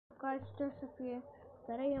guys, Joseph here.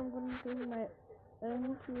 Today I'm going to do my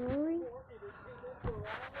own drawing.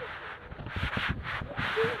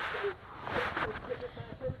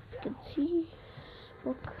 You can see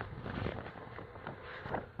book.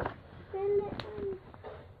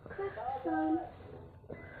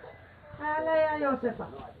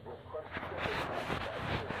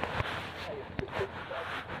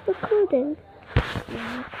 Recording.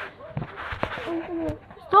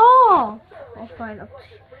 Stop! I'll find out.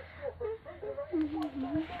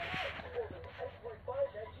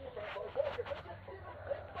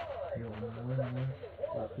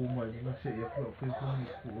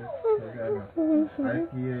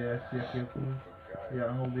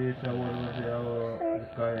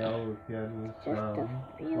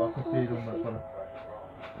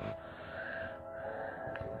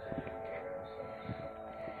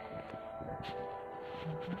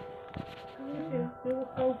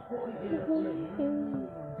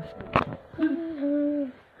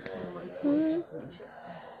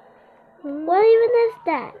 What even is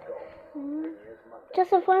that?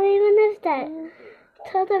 Joseph, what even is that?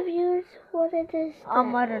 Tell the viewers what it is. I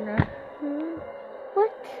don't know.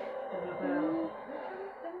 What?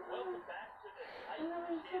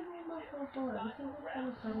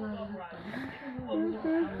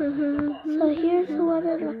 So here's what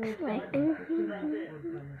it looks like.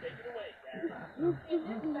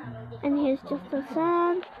 And here's just the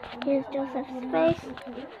sun. Here's Joseph's face.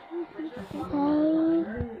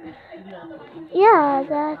 Yeah,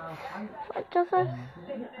 that's what Joseph's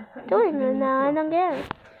doing right now. I don't get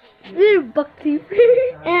it. Book thief.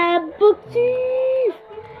 Book thief.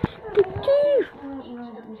 Book thief.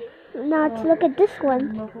 Now let's look at this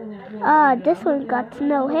one. This one got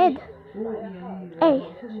no head.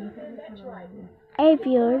 Hey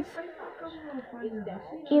viewers.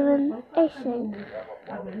 Even a thing.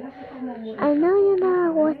 I know you're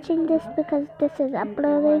not watching this because this is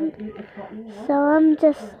uploading, so I'm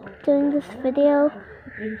just doing this video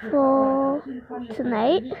for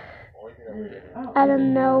tonight. I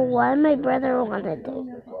don't know why my brother wanted it.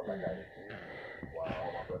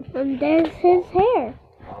 And there's his hair,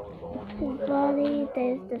 his body,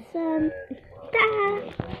 there's the sun.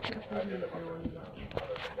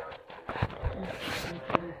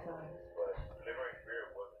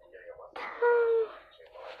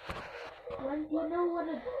 Do you know what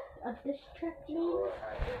a diss track means?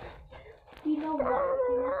 Do you know what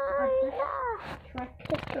a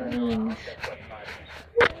diss track means?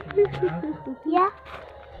 Yeah?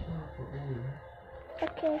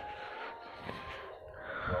 Okay.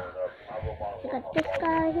 You got this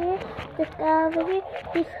guy here, this guy over here,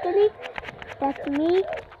 he's skinny, that's me,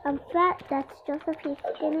 I'm fat, that's Joseph, he's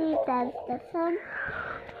skinny, that's the sun.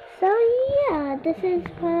 So yeah, this is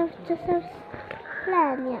part of Joseph's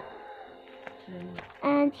plan, yeah.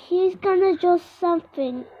 And he's gonna draw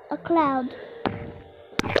something, a cloud.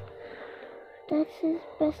 That's his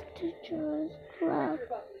best to draw, is cloud.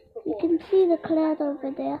 You can see the cloud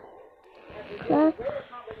over there. Cloud,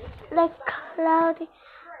 like cloudy,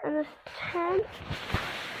 understand?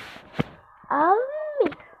 A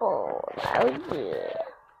meatball, oh yeah.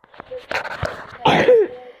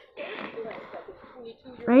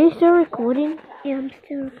 Are you still recording? Yeah, I'm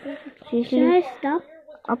still recording. Should I stop?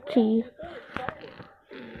 Up to you.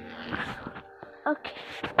 Okay.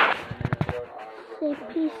 Say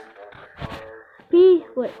peace. Peace.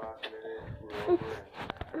 Wait. It's